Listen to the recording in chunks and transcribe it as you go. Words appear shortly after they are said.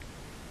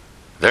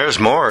There's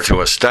more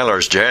to a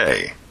Steller's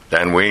jay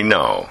than we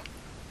know.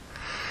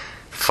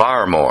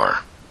 Far more.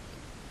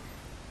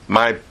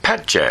 My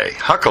pet jay,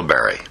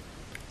 Huckleberry,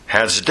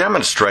 has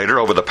demonstrated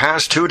over the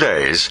past 2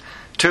 days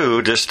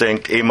 2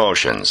 distinct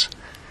emotions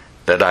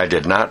that I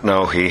did not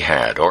know he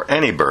had, or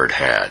any bird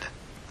had.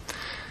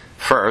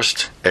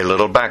 First, a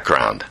little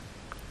background.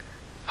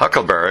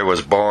 Huckleberry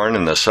was born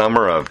in the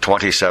summer of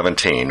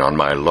 2017 on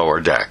my lower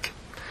deck.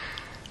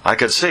 I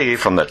could see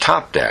from the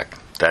top deck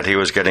that he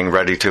was getting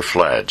ready to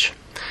fledge,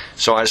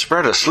 so I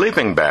spread a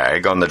sleeping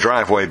bag on the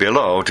driveway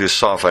below to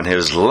soften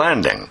his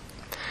landing.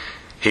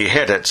 He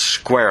hit it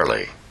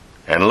squarely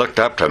and looked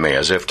up to me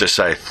as if to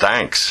say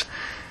thanks,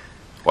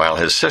 while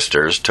his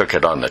sisters took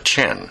it on the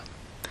chin.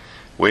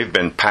 We've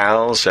been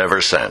pals ever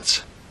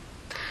since.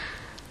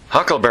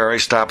 Huckleberry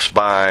stops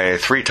by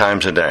 3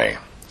 times a day,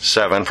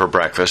 7 for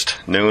breakfast,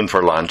 noon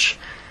for lunch,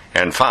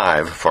 and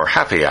 5 for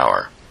happy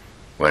hour,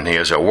 when he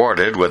is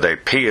awarded with a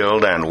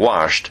peeled and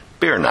washed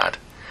beer nut,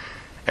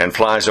 and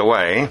flies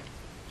away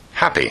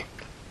happy.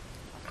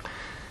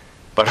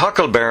 But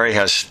Huckleberry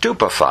has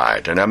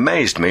stupefied and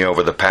amazed me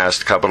over the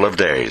past couple of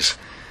days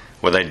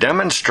with a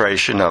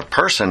demonstration of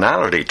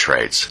personality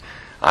traits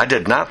I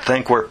did not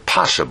think were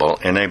possible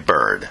in a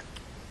bird.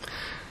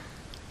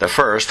 The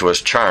first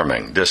was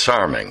charming,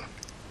 disarming,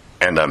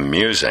 and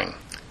amusing.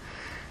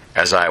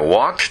 As I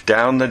walked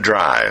down the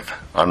drive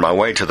on my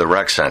way to the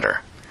rec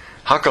center,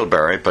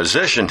 Huckleberry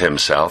positioned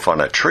himself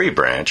on a tree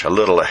branch a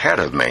little ahead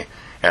of me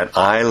at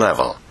eye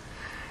level,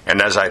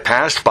 and as I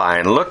passed by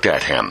and looked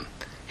at him,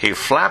 he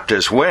flapped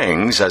his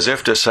wings as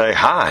if to say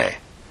hi.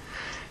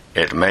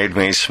 It made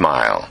me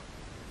smile,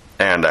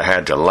 and I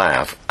had to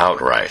laugh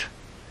outright.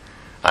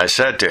 I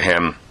said to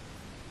him,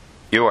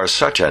 "You are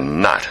such a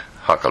nut,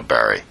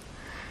 Huckleberry,"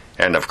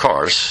 and of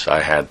course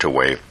I had to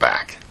wave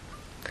back.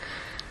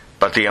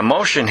 But the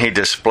emotion he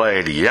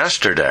displayed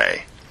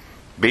yesterday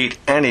beat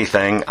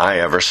anything I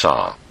ever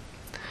saw.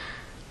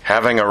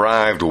 Having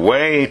arrived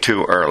way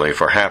too early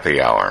for happy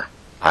hour,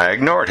 I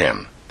ignored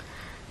him.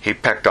 He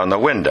pecked on the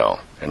window,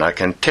 and I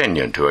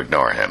continued to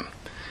ignore him.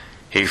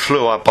 He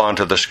flew up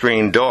onto the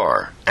screen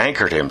door,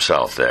 anchored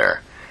himself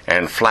there,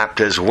 and flapped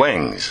his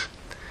wings.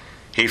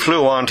 He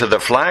flew onto the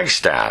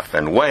flagstaff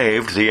and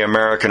waved the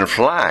American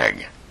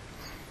flag.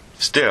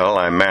 Still,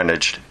 I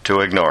managed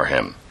to ignore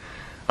him,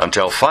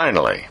 until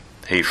finally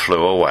he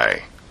flew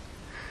away.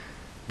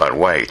 But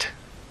wait.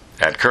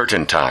 At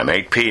curtain time,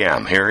 8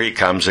 p.m., here he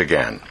comes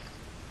again.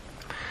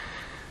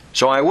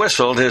 So I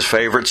whistled his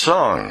favorite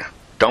song,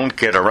 "Don't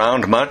Get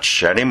Around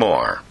Much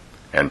Anymore,"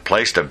 and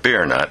placed a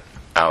beer nut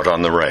out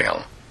on the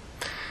rail.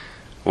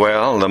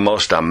 Well, the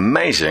most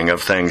amazing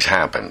of things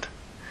happened.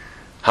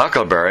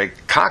 Huckleberry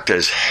cocked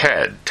his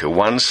head to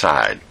one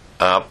side,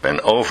 up and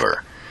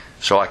over,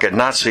 so I could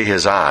not see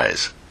his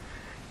eyes,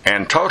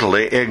 and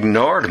totally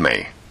ignored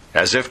me,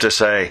 as if to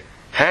say,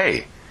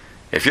 "Hey,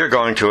 if you're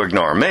going to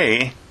ignore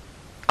me,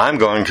 I'm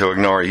going to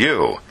ignore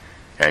you,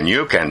 and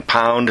you can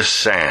pound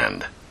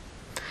sand."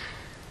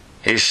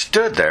 He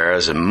stood there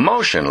as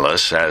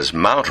motionless as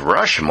Mount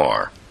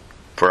Rushmore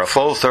for a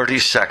full 30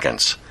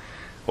 seconds,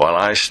 while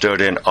I stood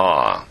in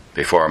awe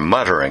before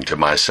muttering to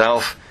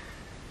myself,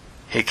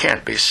 "He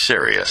can't be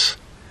serious.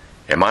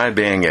 Am I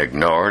being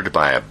ignored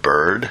by a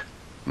bird,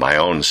 my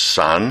own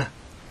son?"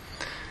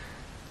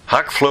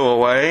 Huck flew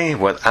away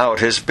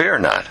without his beer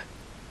nut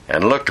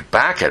and looked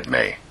back at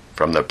me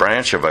from the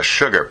branch of a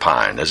sugar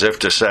pine as if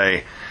to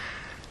say,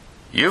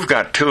 "You've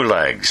got 2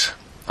 legs,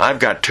 I've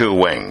got 2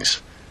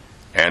 wings,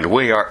 and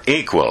we are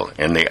equal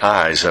in the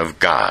eyes of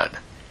God."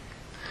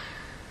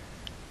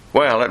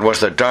 Well, it was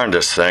the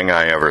darndest thing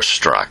I ever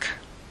struck.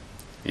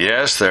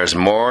 Yes, there's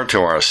more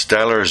to our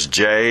Steller's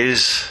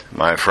jays,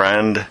 my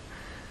friend,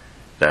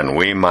 than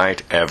we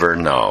might ever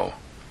know.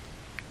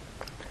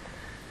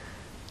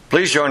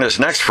 Please join us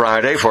next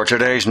Friday for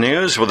today's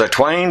news with a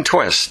Twain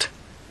twist.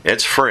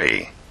 It's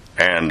free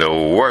and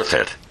worth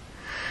it.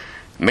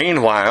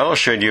 Meanwhile,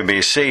 should you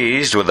be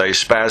seized with a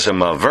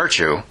spasm of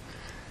virtue,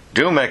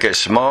 do make a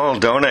small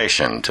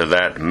donation to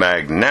that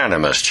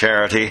magnanimous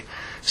charity,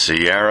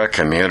 Sierra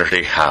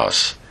Community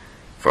House,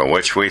 for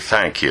which we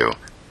thank you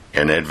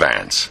in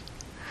advance.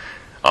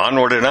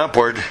 Onward and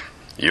upward,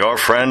 your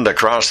friend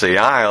across the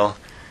aisle,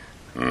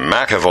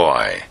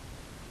 McAvoy.